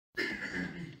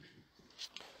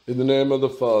In the name of the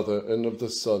Father, and of the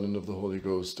Son, and of the Holy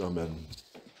Ghost. Amen.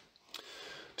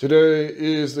 Today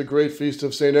is the great feast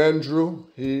of St. Andrew.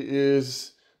 He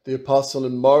is the apostle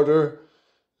and martyr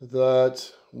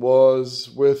that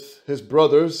was with his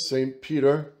brothers, St.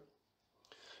 Peter.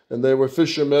 And they were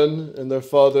fishermen, and their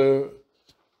father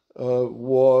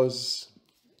was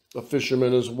a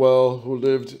fisherman as well, who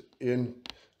lived in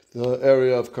the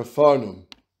area of Capharnaum.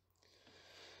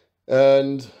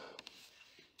 And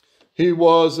he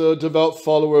was a devout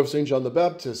follower of St. John the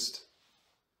Baptist.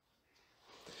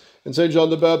 And St. John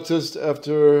the Baptist,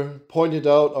 after pointing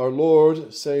out our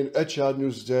Lord, saying, Ecce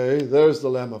agnus Dei, there's the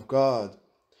Lamb of God.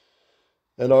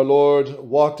 And our Lord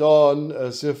walked on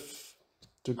as if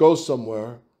to go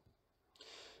somewhere.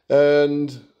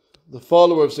 And the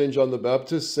follower of St. John the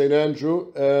Baptist, St.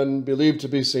 Andrew, and believed to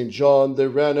be St. John, they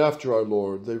ran after our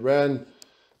Lord. They ran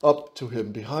up to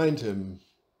him, behind him.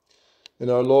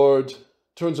 And our Lord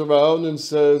turns around and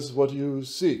says, what do you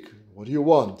seek? What do you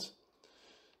want?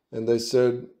 And they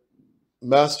said,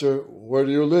 Master, where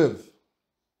do you live?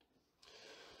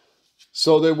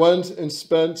 So they went and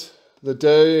spent the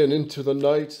day and into the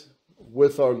night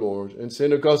with our Lord. And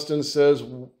St. Augustine says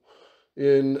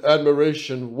in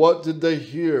admiration, what did they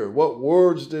hear? What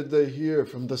words did they hear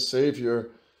from the Savior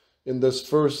in this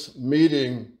first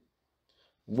meeting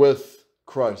with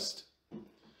Christ?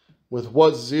 With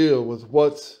what zeal, with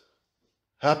what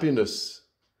happiness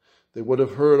they would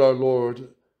have heard our Lord.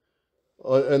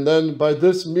 And then by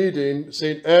this meeting,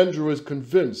 St. Andrew is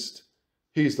convinced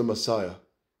he's the Messiah.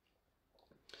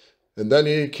 And then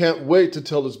he can't wait to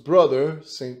tell his brother,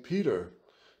 St. Peter.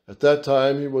 At that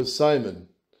time, he was Simon.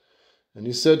 And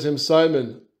he said to him,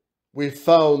 Simon, we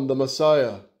found the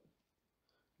Messiah.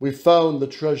 We found the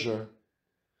treasure.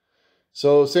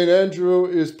 So St. Andrew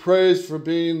is praised for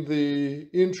being the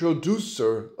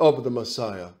introducer of the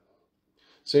Messiah.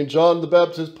 St. John the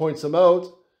Baptist points him out.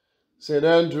 St.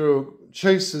 Andrew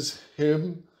chases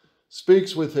him,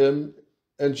 speaks with him,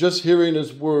 and just hearing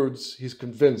his words, he's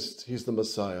convinced he's the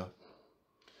Messiah.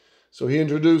 So he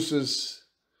introduces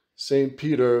St.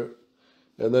 Peter,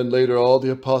 and then later all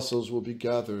the apostles will be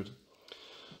gathered.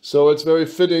 So it's very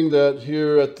fitting that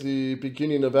here at the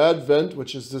beginning of Advent,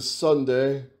 which is this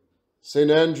Sunday,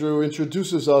 St. Andrew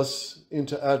introduces us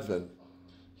into Advent.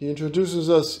 He introduces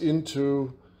us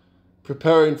into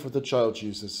preparing for the child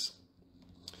Jesus.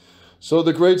 So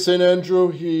the great St.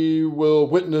 Andrew, he will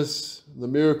witness the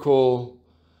miracle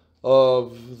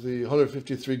of the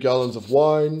 153 gallons of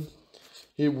wine.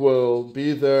 He will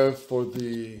be there for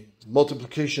the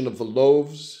multiplication of the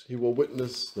loaves. He will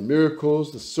witness the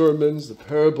miracles, the sermons, the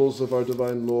parables of our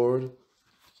divine Lord.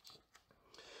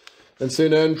 And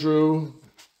St. Andrew,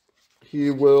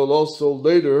 he will also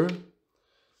later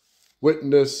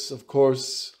witness, of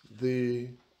course, the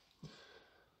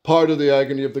part of the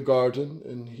agony of the garden,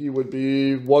 and he would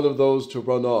be one of those to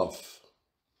run off.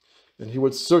 And he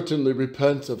would certainly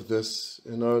repent of this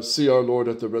and see our Lord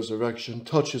at the resurrection,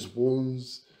 touch his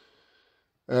wounds.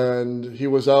 And he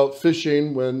was out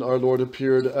fishing when our Lord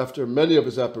appeared after many of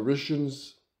his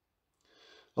apparitions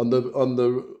on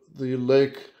the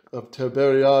lake of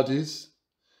Tiberiades.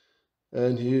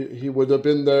 And he would have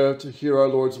been there to hear our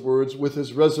Lord's words with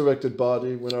his resurrected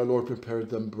body when our Lord prepared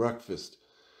them breakfast.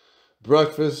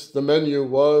 Breakfast, the menu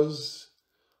was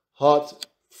hot,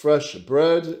 fresh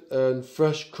bread and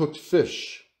fresh cooked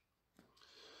fish,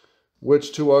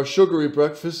 which to our sugary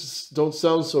breakfasts don't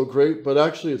sound so great, but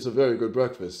actually it's a very good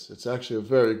breakfast. It's actually a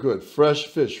very good fresh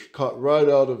fish caught right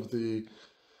out of the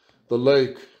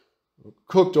lake,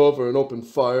 cooked over an open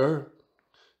fire,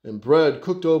 and bread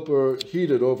cooked over,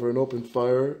 heated over an open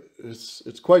fire.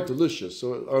 It's quite delicious.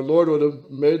 So our Lord would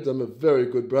have made them a very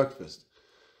good breakfast.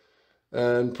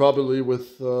 And probably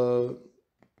with,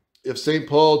 if St.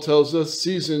 Paul tells us,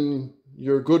 season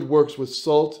your good works with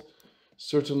salt,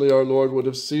 certainly our Lord would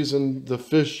have seasoned the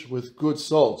fish with good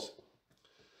salt.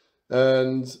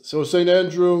 And so St.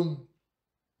 Andrew,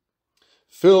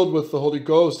 filled with the Holy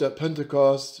Ghost at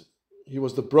Pentecost, he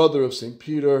was the brother of St.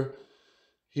 Peter.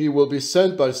 He will be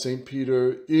sent by St.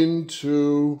 Peter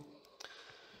into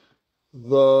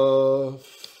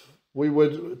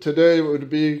today it would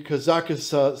be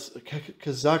Kazakhstan,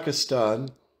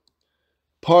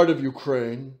 part of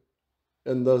Ukraine,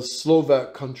 and the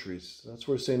Slovak countries. That's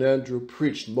where St. Andrew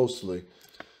preached mostly.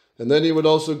 And then he would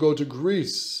also go to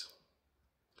Greece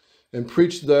and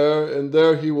preach there, and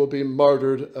there he will be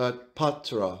martyred at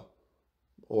Patra,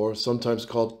 or sometimes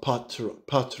called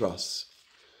Patras.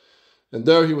 And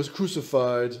there he was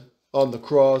crucified on the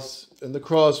cross, and the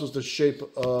cross was the shape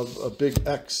of a big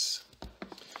X.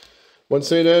 When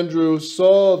St. Andrew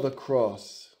saw the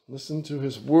cross, listen to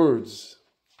his words.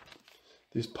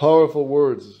 These powerful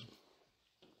words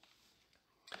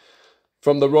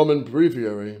from the Roman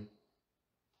breviary.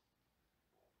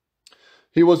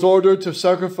 He was ordered to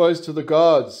sacrifice to the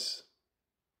gods.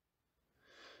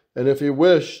 And if he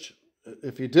wished,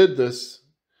 if he did this,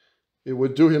 it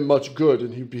would do him much good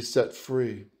and he'd be set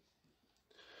free.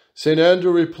 St.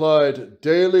 Andrew replied,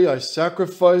 "Daily I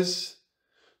sacrifice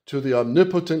to the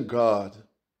omnipotent God,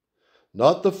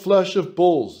 not the flesh of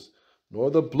bulls,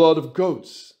 nor the blood of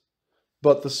goats,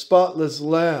 but the spotless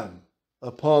lamb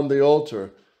upon the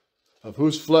altar, of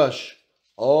whose flesh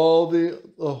all the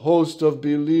host of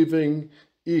believing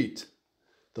eat.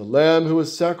 The lamb who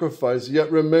is sacrificed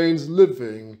yet remains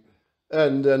living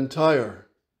and entire."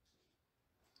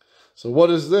 So what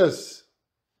is this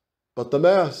but the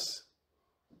Mass?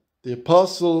 The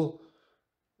apostle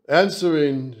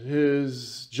answering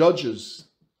his judges,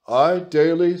 "I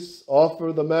daily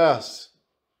offer the Mass."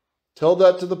 Tell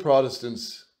that to the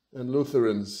Protestants and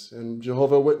Lutherans and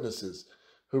Jehovah's Witnesses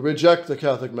who reject the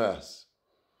Catholic Mass.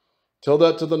 Tell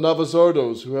that to the Novus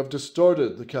Ordos who have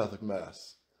distorted the Catholic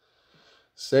Mass.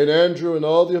 St. Andrew and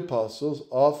all the apostles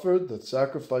offered the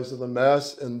sacrifice of the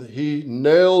Mass, and he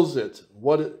nails it,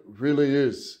 what it really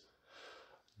is.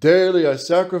 Daily I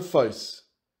sacrifice.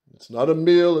 It's not a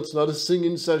meal, it's not a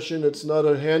singing session, it's not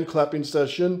a hand-clapping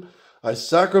session. I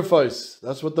sacrifice.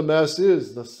 That's what the Mass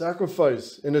is, the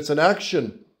sacrifice, and it's an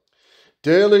action.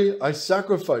 Daily I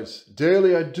sacrifice.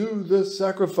 Daily I do this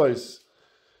sacrifice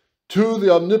to the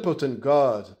omnipotent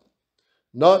God,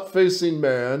 not facing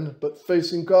man, but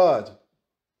facing God.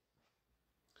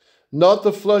 Not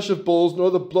the flesh of bulls,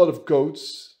 nor the blood of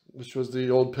goats, which was the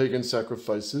old pagan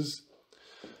sacrifices,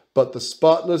 but the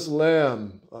spotless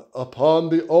lamb upon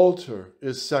the altar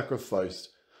is sacrificed,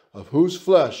 of whose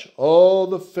flesh all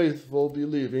the faithful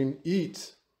believing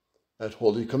eat at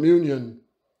Holy Communion.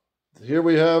 Here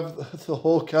we have the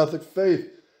whole Catholic faith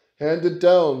handed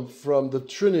down from the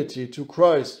Trinity to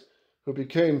Christ, who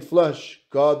became flesh,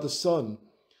 God the Son.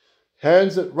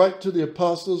 Hands it right to the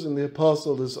apostles, and the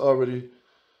apostle is already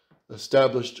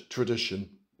established tradition.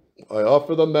 I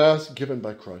offer the Mass given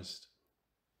by Christ.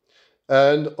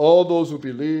 And all those who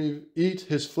believe eat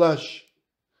his flesh,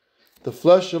 the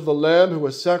flesh of the Lamb who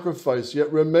was sacrificed,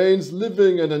 yet remains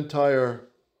living and entire.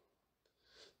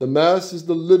 The Mass is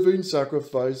the living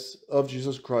sacrifice of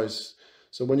Jesus Christ.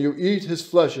 So when you eat his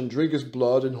flesh and drink his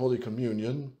blood in Holy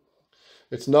Communion,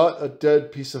 it's not a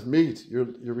dead piece of meat.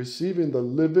 You're receiving the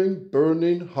living,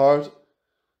 burning heart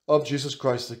of Jesus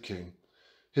Christ the King.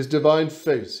 His divine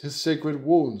face, his sacred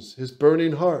wounds, his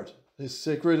burning heart, his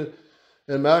sacred,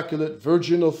 immaculate,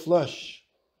 virginal flesh,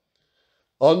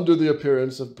 under the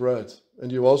appearance of bread. And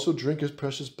you also drink his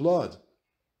precious blood.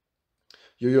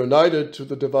 You're united to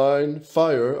the divine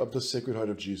fire of the Sacred Heart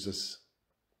of Jesus.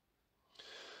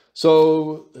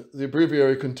 So the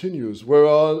breviary continues,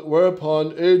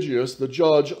 whereupon Aegeus, the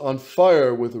judge, on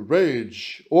fire with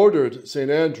rage, ordered St.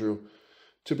 Andrew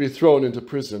to be thrown into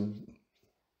prison.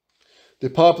 The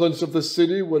populace of the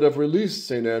city would have released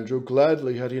St. Andrew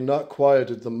gladly had he not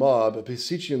quieted the mob,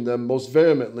 beseeching them most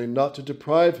vehemently not to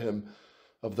deprive him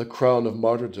of the crown of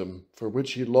martyrdom, for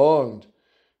which he longed,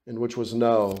 and which was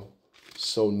now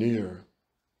so near.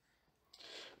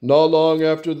 Not long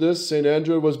after this, St.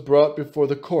 Andrew was brought before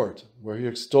the court, where he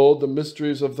extolled the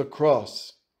mysteries of the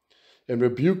cross, and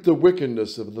rebuked the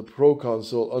wickedness of the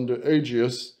proconsul under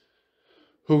Aegeus,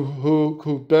 who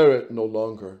could bear it no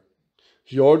longer.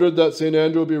 He ordered that St.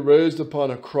 Andrew be raised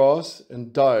upon a cross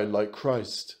and die like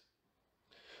Christ.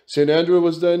 St. Andrew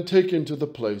was then taken to the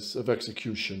place of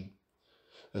execution.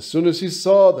 As soon as he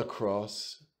saw the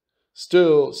cross,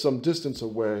 still some distance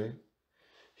away,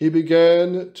 he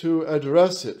began to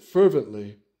address it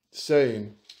fervently,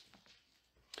 saying,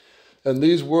 and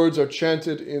these words are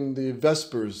chanted in the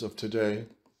Vespers of today,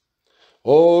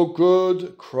 O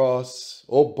good cross,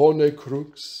 O bone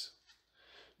crux,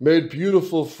 made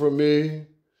beautiful for me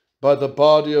by the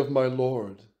body of my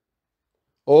Lord.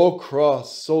 O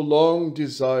cross, so long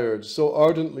desired, so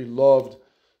ardently loved,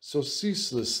 so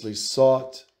ceaselessly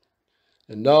sought,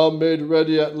 and now made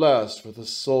ready at last for the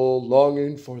soul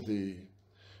longing for thee.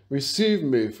 Receive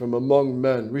me from among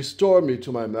men, restore me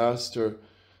to my Master,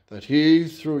 that he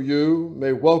through you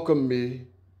may welcome me,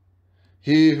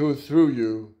 he who through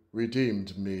you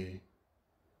redeemed me.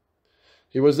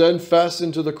 He was then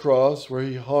fastened to the cross, where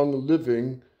he hung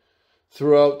living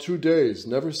throughout 2 days,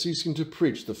 never ceasing to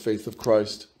preach the faith of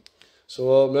Christ.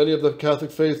 So many of the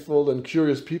Catholic faithful and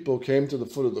curious people came to the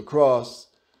foot of the cross,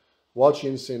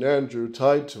 watching St. Andrew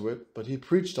tied to it, but he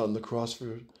preached on the cross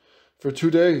for 2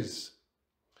 days,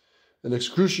 in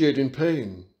excruciating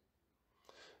pain.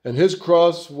 And his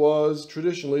cross was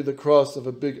traditionally the cross of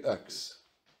a big X.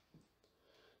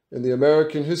 In the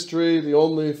American history, the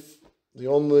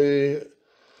only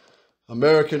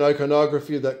American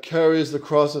iconography that carries the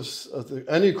cross of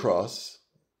any cross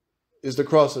is the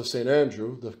cross of St.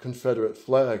 Andrew, the Confederate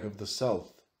flag of the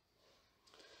South.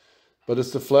 But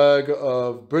it's the flag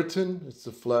of Britain, it's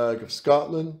the flag of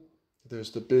Scotland.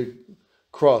 There's the big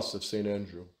cross of St.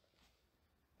 Andrew.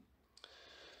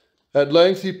 At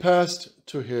length he passed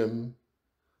to him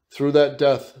through that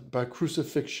death by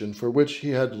crucifixion for which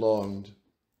he had longed.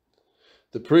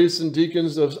 The priests and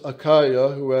deacons of Achaia,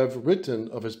 who have written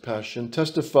of his passion,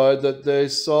 testified that they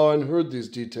saw and heard these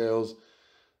details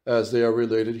as they are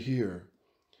related here.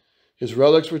 His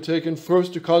relics were taken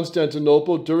first to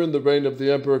Constantinople during the reign of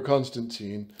the Emperor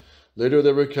Constantine. Later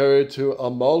they were carried to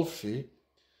Amalfi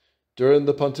during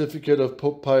the pontificate of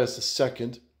Pope Pius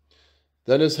II.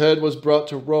 Then his head was brought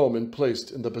to Rome and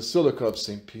placed in the Basilica of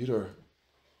St. Peter.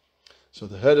 So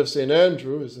the head of St.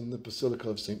 Andrew is in the Basilica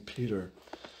of St. Peter.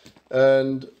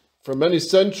 And for many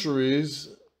centuries,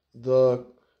 the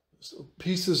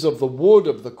pieces of the wood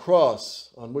of the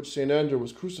cross on which St. Andrew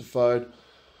was crucified,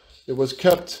 it was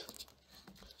kept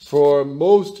for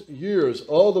most years,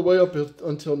 all the way up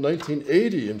until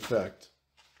 1980, in fact.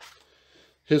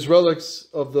 His relics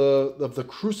of the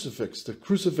crucifix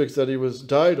that he was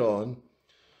died on,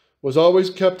 was always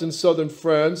kept in southern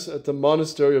France at the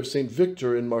monastery of St.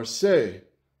 Victor in Marseille,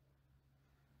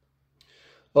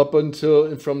 up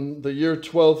until from the year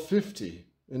 1250.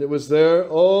 And it was there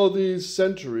all these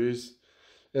centuries.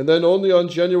 And then only on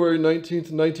January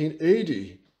 19th,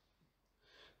 1980,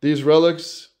 these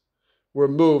relics were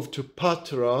moved to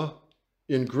Patra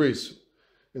in Greece,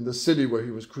 in the city where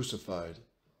he was crucified.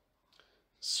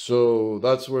 So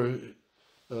that's where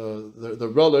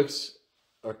the relics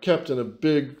are kept in a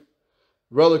big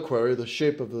reliquary, the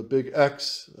shape of the big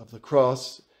X of the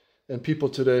cross, and people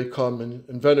today come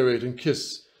and venerate and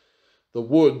kiss the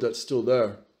wood that's still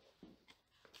there.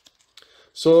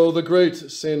 So the great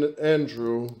St.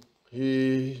 Andrew,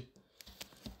 he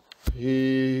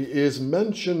is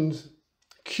mentioned,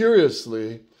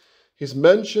 curiously, he's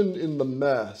mentioned in the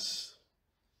Mass,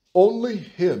 only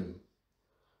him,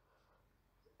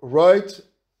 right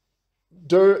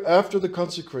after the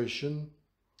consecration,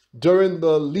 during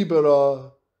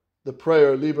the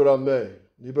prayer Libera Me,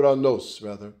 Libera Nos,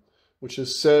 rather, which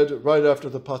is said right after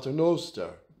the Pater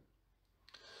Noster.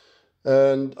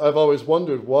 And I've always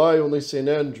wondered why only St.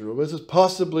 Andrew. Is it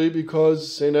possibly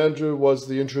because St. Andrew was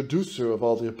the introducer of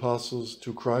all the apostles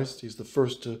to Christ? He's the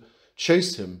first to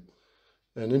chase him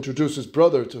and introduce his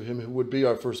brother to him, who would be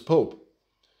our first pope.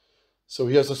 So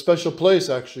he has a special place,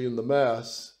 actually, in the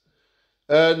Mass.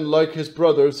 And like his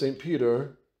brother, St.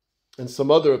 Peter, and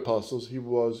some other apostles, he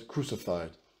was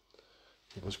crucified.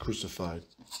 He was crucified.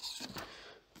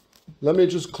 Let me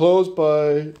just close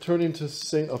by turning to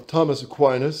St. Thomas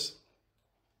Aquinas,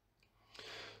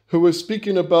 who was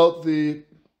speaking about the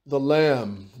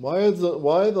lamb. Why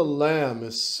the lamb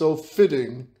is so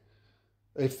fitting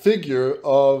a figure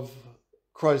of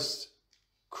Christ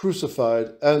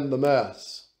crucified and the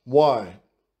Mass. Why?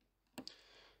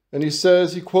 And he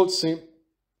says, he quotes St.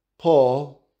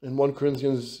 Paul in 1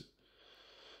 Corinthians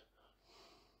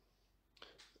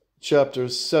chapter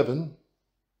 7,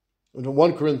 in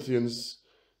 1 Corinthians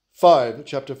 5,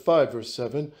 chapter 5, verse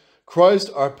 7, Christ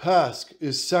our Pasch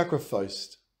is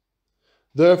sacrificed.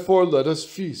 Therefore let us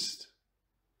feast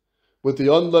with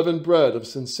the unleavened bread of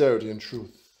sincerity and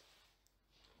truth.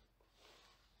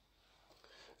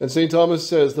 And St. Thomas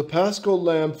says, the Paschal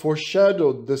Lamb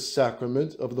foreshadowed this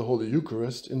sacrament of the Holy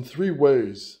Eucharist in 3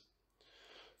 ways.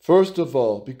 First of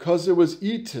all, because it was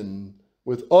eaten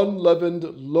with unleavened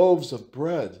loaves of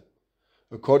bread,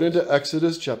 according to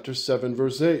Exodus chapter 7,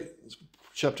 verse 8,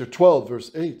 chapter 12,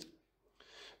 verse 8.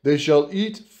 They shall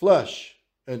eat flesh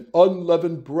and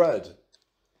unleavened bread,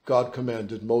 God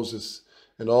commanded Moses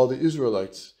and all the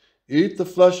Israelites. Eat the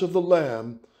flesh of the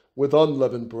lamb with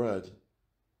unleavened bread.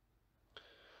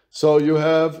 So you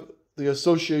have the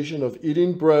association of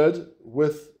eating bread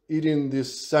with eating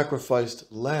this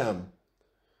sacrificed lamb,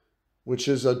 which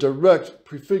is a direct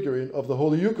prefiguring of the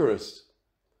Holy Eucharist,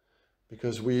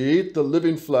 because we eat the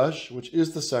living flesh, which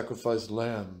is the sacrificed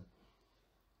lamb.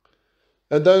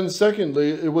 And then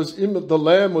secondly, the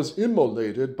lamb was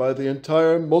immolated by the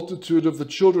entire multitude of the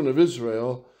children of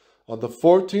Israel on the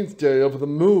 14th day of the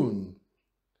moon.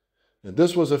 And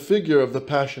this was a figure of the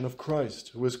Passion of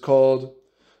Christ, who is called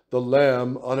the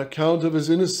Lamb on account of his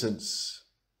innocence.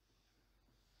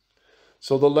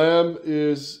 So the Lamb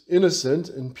is innocent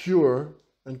and pure,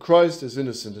 and Christ is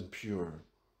innocent and pure.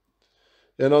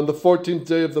 And on the 14th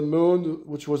day of the moon,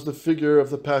 which was the figure of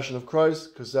the Passion of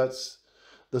Christ, because that's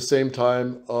the same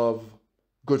time of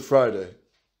Good Friday.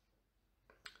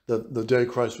 the day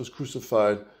Christ was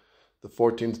crucified, the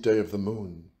 14th day of the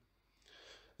moon.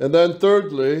 And then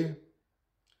thirdly,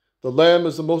 the Lamb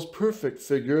is the most perfect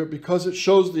figure because it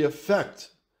shows the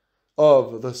effect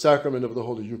of the sacrament of the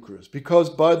Holy Eucharist. Because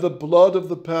by the blood of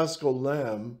the Paschal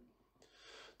Lamb,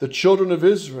 the children of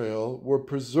Israel were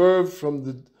preserved from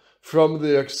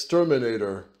the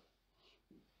exterminator.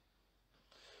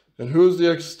 And who's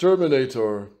the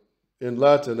exterminator? In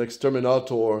Latin,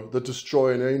 exterminator, the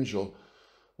destroying angel.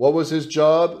 What was his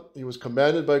job? He was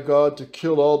commanded by God to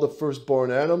kill all the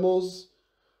firstborn animals,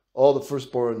 all the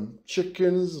firstborn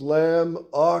chickens, lamb,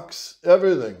 ox,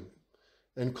 everything,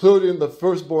 including the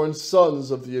firstborn sons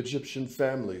of the Egyptian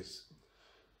families.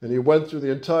 And he went through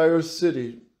the entire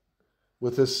city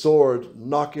with his sword,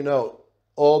 knocking out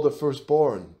all the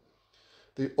firstborn.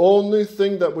 The only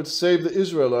thing that would save the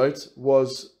Israelites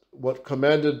was what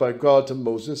commanded by God to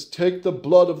Moses: take the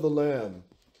blood of the lamb,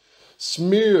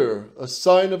 smear a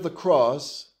sign of the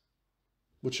cross,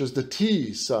 which is the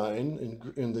T sign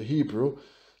in the Hebrew,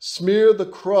 smear the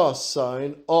cross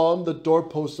sign on the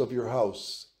doorpost of your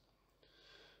house.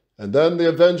 And then the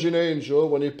avenging angel,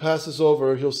 when he passes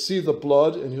over, he'll see the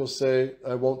blood and he'll say,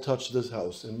 I won't touch this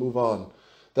house, and move on.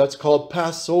 That's called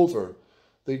Passover.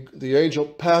 The angel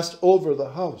passed over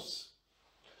the house.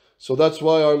 So that's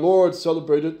why our Lord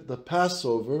celebrated the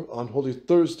Passover on Holy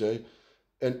Thursday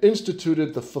and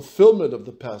instituted the fulfillment of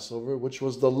the Passover, which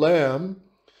was the Lamb,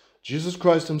 Jesus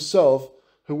Christ himself,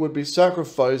 who would be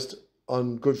sacrificed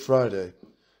on Good Friday.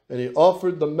 And he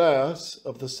offered the Mass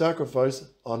of the sacrifice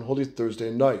on Holy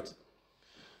Thursday night.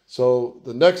 So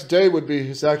the next day would be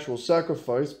his actual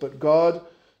sacrifice, but God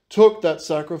took that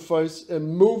sacrifice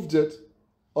and moved it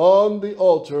on the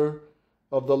altar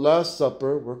of the Last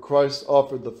Supper, where Christ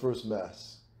offered the first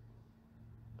Mass.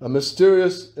 A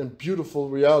mysterious and beautiful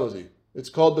reality. It's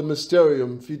called the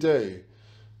Mysterium Fidei,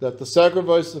 that the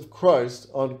sacrifice of Christ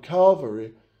on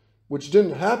Calvary, which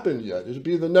didn't happen yet, it'd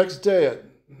be the next day at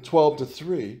 12 to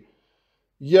 3,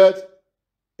 yet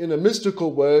in a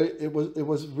mystical way, it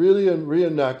was really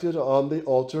reenacted on the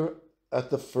altar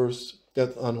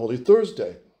on Holy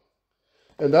Thursday.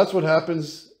 And that's what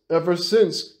happens ever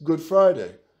since Good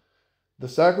Friday. The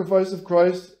sacrifice of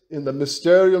Christ in the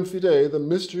Mysterium Fidei, the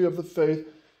mystery of the faith,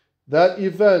 that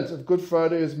event of Good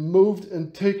Friday is moved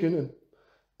and taken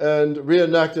and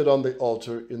reenacted on the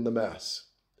altar in the Mass.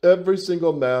 Every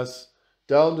single Mass,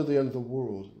 down to the end of the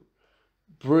world,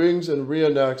 brings and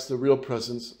reenacts the real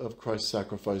presence of Christ's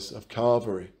sacrifice of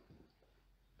Calvary.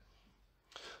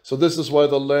 So this is why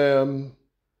the Lamb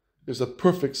is a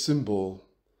perfect symbol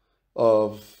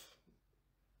of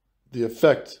the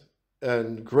effect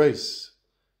and grace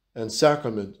and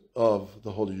sacrament of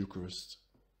the Holy Eucharist.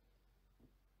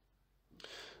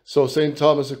 So St.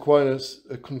 Thomas Aquinas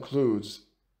concludes,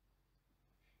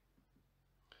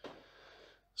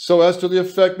 so as to the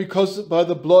effect, because by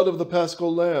the blood of the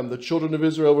Paschal Lamb, the children of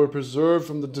Israel were preserved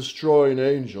from the destroying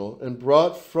angel and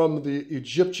brought from the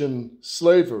Egyptian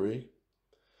slavery,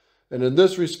 and in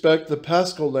this respect, the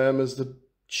Paschal Lamb is the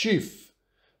chief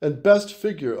and best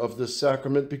figure of this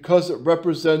sacrament because it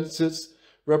represents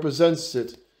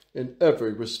it in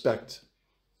every respect.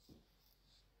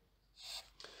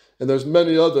 And there's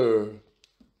many other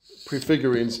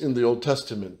prefigurings in the Old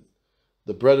Testament.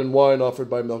 The bread and wine offered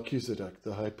by Melchizedek,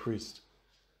 the high priest.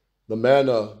 The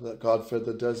manna that God fed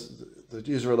the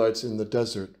Israelites in the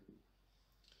desert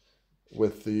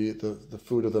with the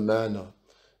food of the manna.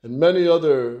 And many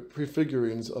other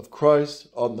prefigurings of Christ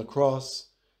on the cross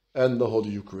and the Holy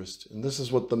Eucharist. And this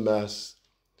is what the Mass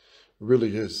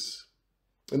really is.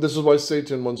 And this is why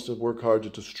Satan wants to work hard to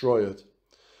destroy it.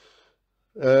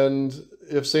 And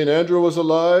if St. Andrew was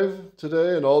alive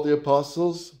today and all the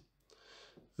apostles,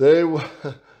 they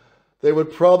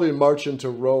would probably march into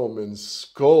Rome and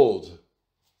scold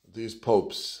these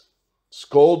popes,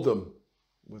 scold them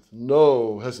with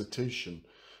no hesitation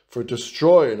for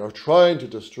destroying or trying to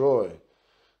destroy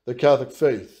the Catholic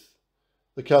faith,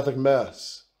 the Catholic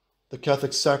Mass, the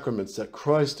Catholic sacraments that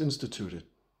Christ instituted.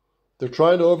 They're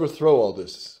trying to overthrow all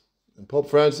this. And Pope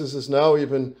Francis is now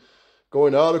even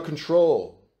going out of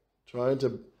control, trying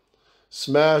to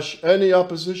smash any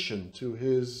opposition to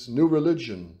his new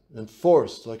religion,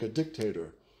 enforced like a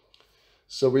dictator.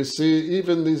 So we see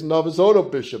even these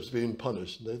Novizoto bishops being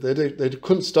punished. They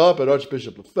couldn't stop at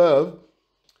Archbishop Lefebvre,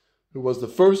 who was the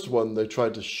first one they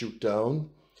tried to shoot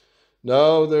down.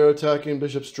 Now they're attacking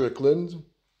Bishop Strickland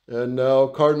and now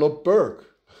Cardinal Burke.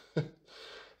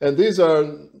 And these are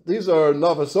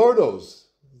Novus Ordos.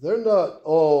 They're not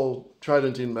all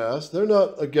Tridentine Mass. They're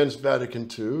not against Vatican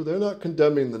II. They're not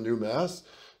condemning the new Mass.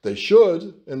 They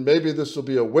should, and maybe this will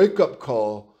be a wake-up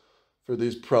call for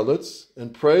these prelates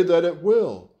and pray that it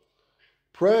will.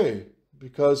 Pray,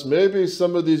 because maybe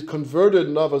some of these converted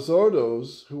Novus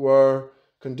Ordos who are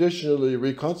conditionally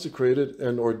reconsecrated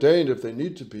and ordained, if they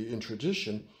need to be, in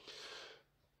tradition,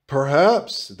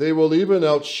 perhaps they will even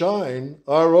outshine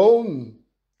our own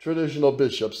traditional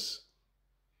bishops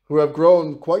who have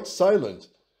grown quite silent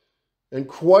and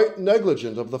quite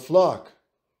negligent of the flock.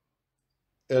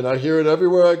 And I hear it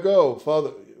everywhere I go.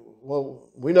 Father, well,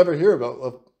 we never hear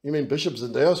about, you mean Bishop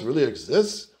Zendeos really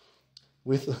exists?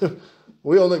 We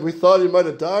thought he might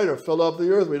have died or fell off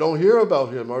the earth. We don't hear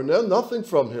about him or nothing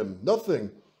from him,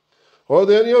 nothing. Or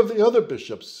any of the other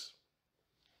bishops?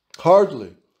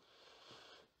 Hardly.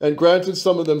 And granted,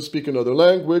 some of them speak another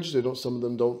language. Some of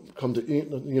them don't come to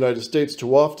the United States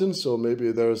too often, so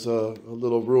maybe there's a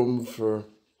little room for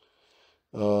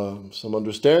some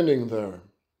understanding there.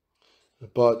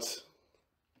 But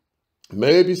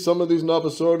maybe some of these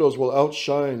Novus Ordos will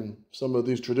outshine some of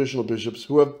these traditional bishops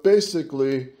who have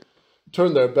basically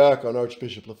turned their back on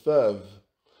Archbishop Lefebvre.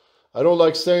 I don't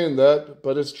like saying that,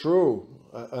 but it's true.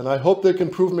 And I hope they can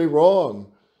prove me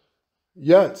wrong.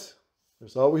 Yet,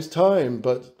 there's always time,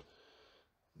 but,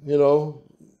 you know,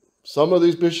 some of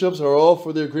these bishops are all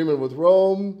for the agreement with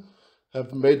Rome,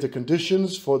 have made the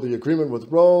conditions for the agreement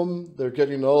with Rome. They're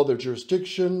getting all their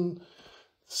jurisdiction,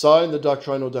 signed the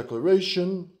doctrinal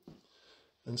declaration.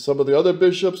 And some of the other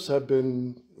bishops have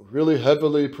been really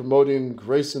heavily promoting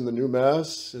grace in the new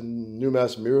Mass and new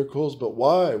Mass miracles. But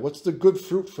why? What's the good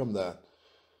fruit from that?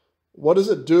 What does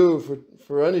it do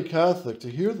for any Catholic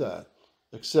to hear that,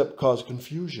 except cause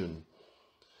confusion?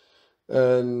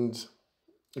 And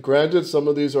granted, some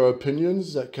of these are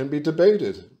opinions that can be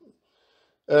debated.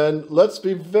 And let's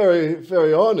be very,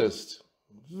 very honest,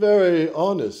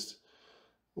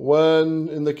 when,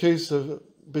 in the case of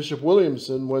Bishop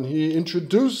Williamson, when he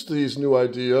introduced these new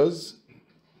ideas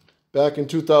back in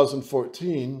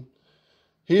 2014,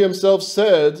 he himself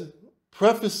said,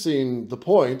 prefacing the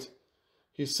point,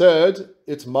 he said,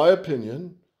 it's my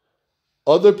opinion.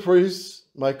 Other priests,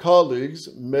 my colleagues,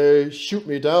 may shoot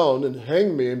me down and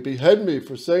hang me and behead me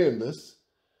for saying this,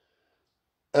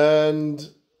 and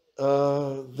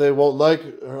they won't like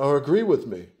or agree with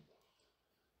me.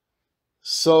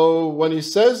 So when he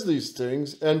says these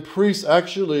things, and priests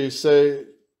actually say,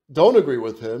 don't agree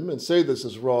with him and say this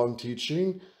is wrong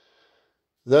teaching,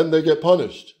 then they get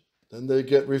punished. Then they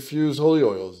get refused holy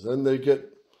oils. Then they get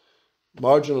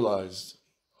marginalized.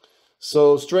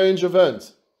 So, strange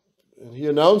event. And he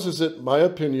announces it, my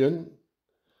opinion.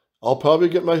 I'll probably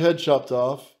get my head chopped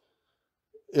off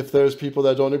if there's people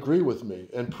that don't agree with me,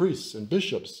 and priests and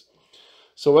bishops.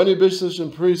 So any bishops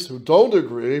and priests who don't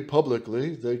agree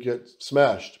publicly, they get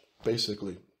smashed,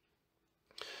 basically.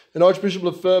 And Archbishop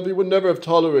Lefebvre would never have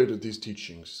tolerated these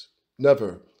teachings.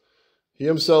 Never. He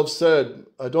himself said,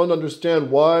 I don't understand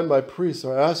why my priests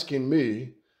are asking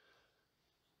me,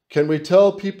 can we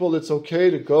tell people it's okay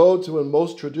to go to a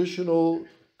most traditional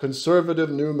conservative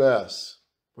new Mass,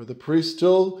 where the priest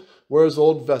still wears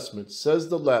old vestments, says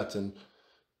the Latin,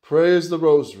 prays the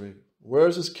rosary,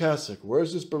 wears his cassock,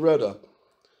 wears his biretta.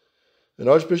 And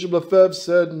Archbishop Lefebvre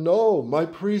said, no, my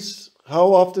priests,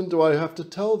 how often do I have to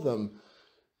tell them?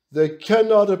 They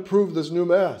cannot approve this new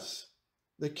Mass.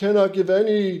 They cannot give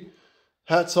any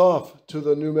hats off to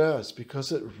the new Mass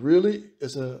because it really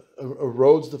is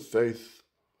erodes the faith.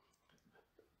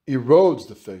 Erodes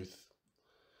the faith.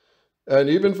 And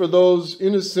even for those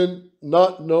innocent,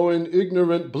 not knowing,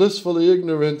 ignorant, blissfully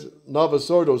ignorant Novus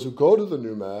Ordos who go to the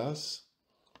new Mass,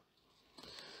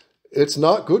 it's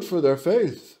not good for their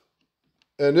faith.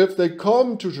 And if they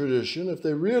come to tradition, if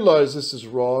they realize this is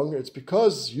wrong, it's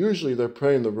because usually they're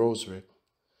praying the rosary.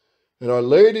 And Our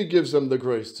Lady gives them the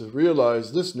grace to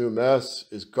realize this new Mass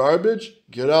is garbage,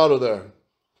 get out of there,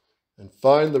 and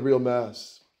find the real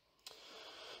Mass,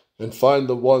 and find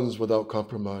the ones without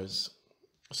compromise.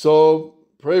 So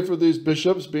pray for these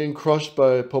bishops being crushed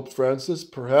by Pope Francis.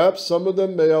 Perhaps some of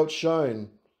them may outshine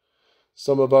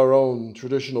some of our own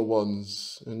traditional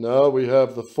ones. And now we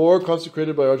have the 4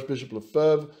 consecrated by Archbishop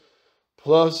Lefebvre,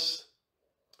 plus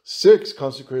 6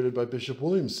 consecrated by Bishop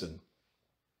Williamson.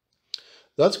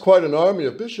 That's quite an army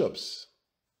of bishops.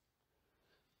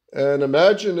 And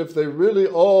imagine if they really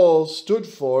all stood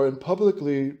for and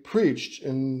publicly preached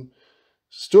and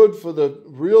stood for the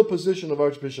real position of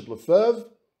Archbishop Lefebvre.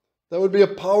 That would be a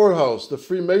powerhouse. The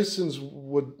Freemasons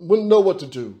wouldn't know what to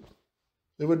do.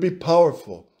 It would be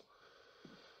powerful.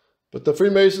 But the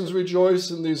Freemasons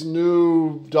rejoice in these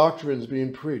new doctrines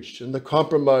being preached, and the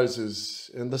compromises,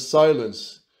 and the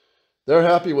silence. They're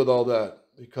happy with all that,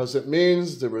 because it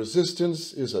means the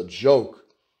resistance is a joke.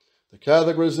 The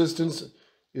Catholic resistance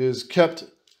is kept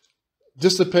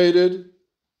dissipated,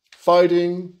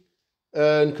 fighting,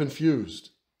 and confused.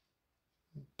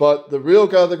 But the real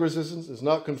Catholic resistance is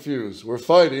not confused. We're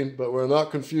fighting, but we're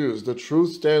not confused. The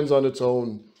truth stands on its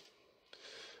own,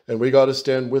 and we got to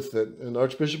stand with it. And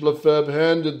Archbishop Lefebvre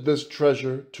handed this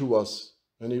treasure to us,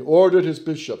 and he ordered his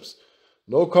bishops.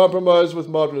 No compromise with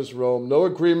modernist Rome, no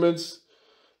agreements,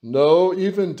 no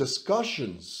even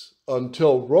discussions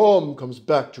until Rome comes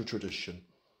back to tradition.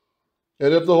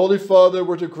 And if the Holy Father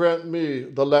were to grant me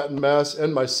the Latin Mass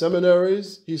and my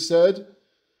seminaries, he said,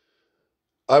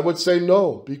 I would say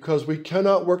no, because we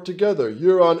cannot work together.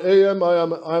 You're on AM,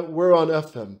 we're on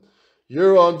FM.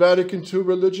 You're on Vatican II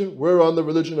religion, we're on the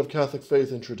religion of Catholic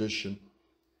faith and tradition.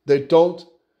 They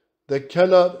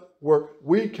cannot work.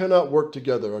 We cannot work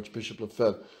together, Archbishop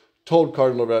Lefebvre told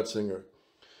Cardinal Ratzinger.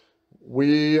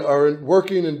 We are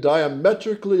working in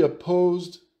diametrically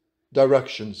opposed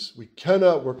directions. We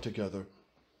cannot work together.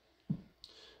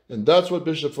 And that's what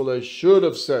Bishop Follet should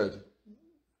have said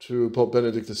to Pope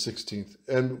Benedict XVI,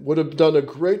 and would have done a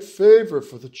great favor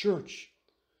for the Church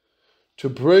to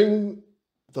bring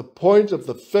the point of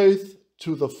the faith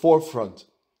to the forefront.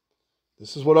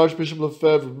 This is what Archbishop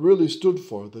Lefebvre really stood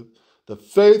for, the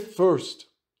faith first,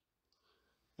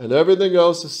 and everything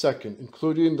else is second,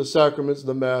 including the sacraments,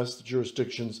 the Mass, the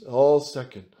jurisdictions, all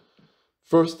second.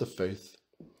 First, the faith.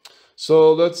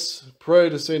 So let's pray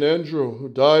to St. Andrew, who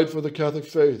died for the Catholic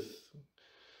faith.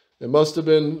 It must have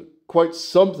been quite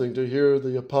something to hear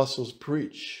the apostles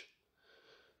preach,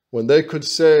 when they could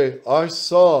say, I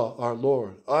saw our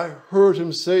Lord. I heard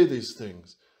him say these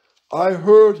things. I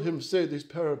heard him say these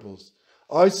parables.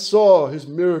 I saw his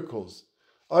miracles.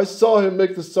 I saw him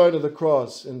make the sign of the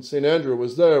cross. And St. Andrew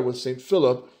was there with St.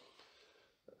 Philip,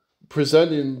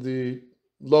 presenting the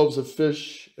loaves of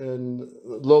fish and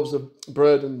loaves of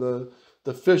bread and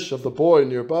the fish of the boy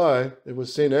nearby. It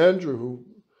was St. Andrew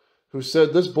who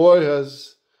said, this boy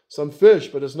has some fish,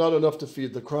 but it's not enough to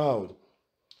feed the crowd.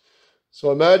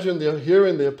 So imagine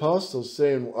hearing the apostles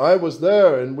saying, I was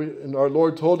there, and our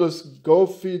Lord told us, go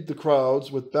feed the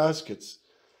crowds with baskets.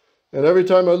 And every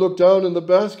time I looked down in the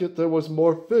basket, there was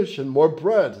more fish and more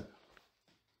bread.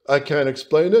 I can't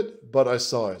explain it, but I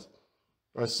saw it.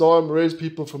 I saw him raise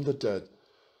people from the dead.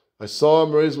 I saw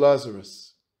him raise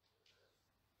Lazarus.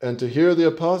 And to hear the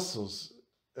apostles,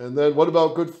 and then what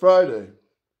about Good Friday?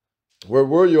 Where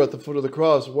were you at the foot of the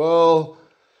cross? Well,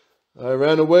 I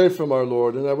ran away from our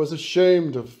Lord, and I was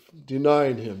ashamed of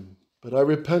denying him. But I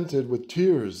repented with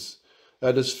tears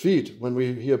at his feet when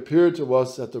he appeared to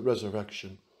us at the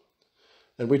resurrection.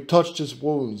 And we touched his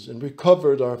wounds and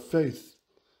recovered our faith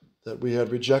that we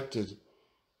had rejected.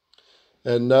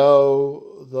 And now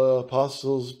the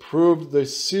apostles proved, they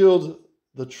sealed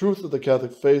the truth of the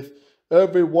Catholic faith,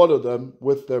 every one of them,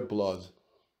 with their blood.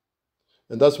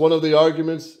 And that's one of the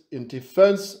arguments in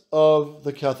defense of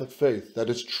the Catholic faith, that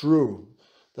it's true,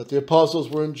 that the apostles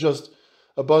weren't just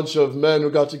a bunch of men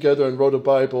who got together and wrote a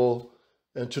Bible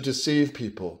and to deceive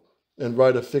people and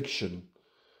write a fiction.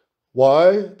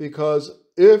 Why? Because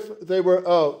if they were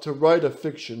out to write a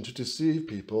fiction to deceive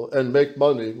people and make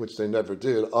money, which they never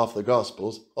did, off the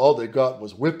Gospels, all they got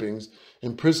was whippings,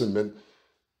 imprisonment,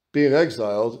 being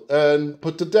exiled, and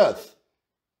put to death.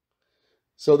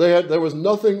 So there was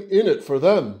nothing in it for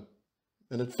them.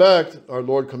 And in fact, our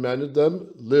Lord commanded them,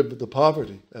 live the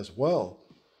poverty as well.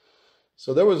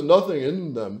 So there was nothing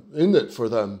in it for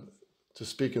them to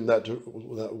speak in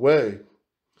that way.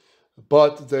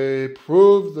 But they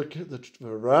proved the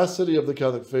veracity of the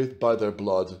Catholic faith by their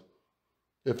blood.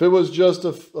 If it was just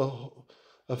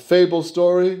a fable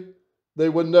story, they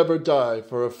would never die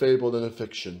for a fable and a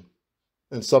fiction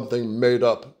and something made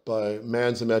up by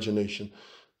man's imagination.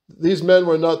 These men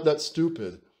were not that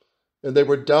stupid, and they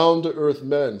were down-to-earth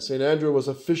men. St. Andrew was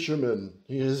a fisherman.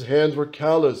 His hands were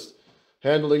calloused,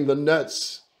 handling the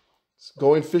nets,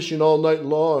 going fishing all night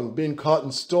long, being caught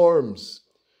in storms,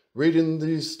 reading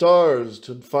the stars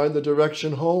to find the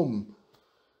direction home.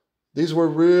 These were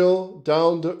real,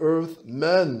 down-to-earth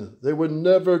men. They would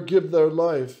never give their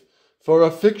life for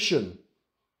a fiction.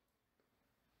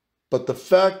 But the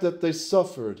fact that they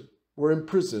suffered, were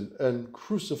imprisoned and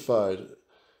crucified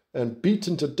and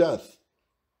beaten to death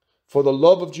for the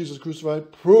love of Jesus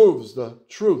crucified proves the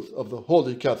truth of the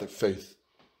Holy Catholic faith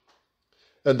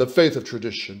and the faith of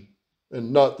tradition,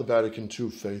 and not the Vatican II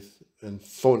faith and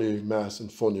phony Mass and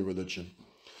phony religion.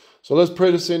 So let's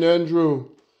pray to St. Andrew,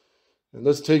 and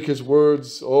let's take his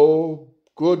words, oh,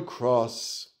 good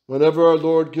cross. Whenever our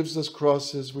Lord gives us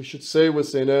crosses, we should say with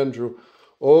St. Andrew,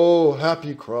 oh,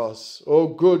 happy cross, oh,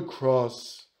 good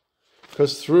cross,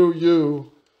 because through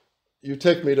you, you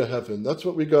take me to heaven. That's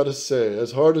what we got to say,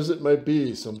 as hard as it might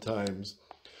be sometimes.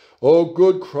 O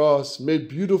good cross, made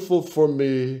beautiful for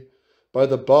me by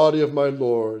the body of my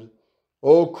Lord,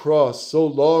 O cross, so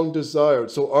long desired,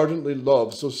 so ardently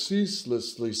loved, so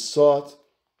ceaselessly sought,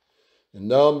 and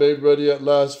now made ready at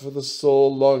last for the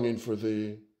soul longing for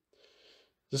thee.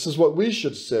 This is what we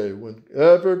should say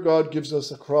whenever God gives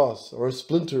us a cross or a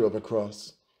splinter of a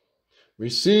cross.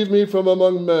 Receive me from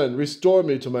among men, restore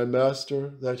me to my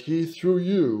Master, that he through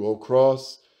you, O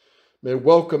cross, may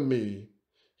welcome me,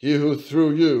 he who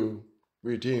through you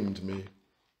redeemed me.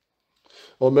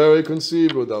 O Mary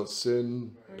conceived without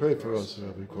sin, pray for us who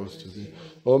have recourse to thee.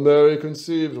 O Mary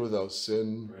conceived without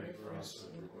sin, pray for us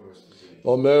who have recourse to thee.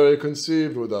 O Mary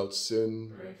conceived without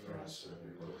sin, pray for us who have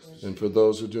recourse to thee. And for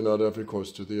those who do not have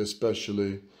recourse to thee,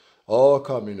 especially all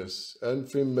communists and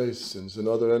Freemasons and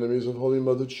other enemies of Holy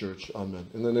Mother Church. Amen.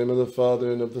 In the name of the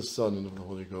Father, and of the Son, and of the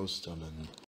Holy Ghost. Amen.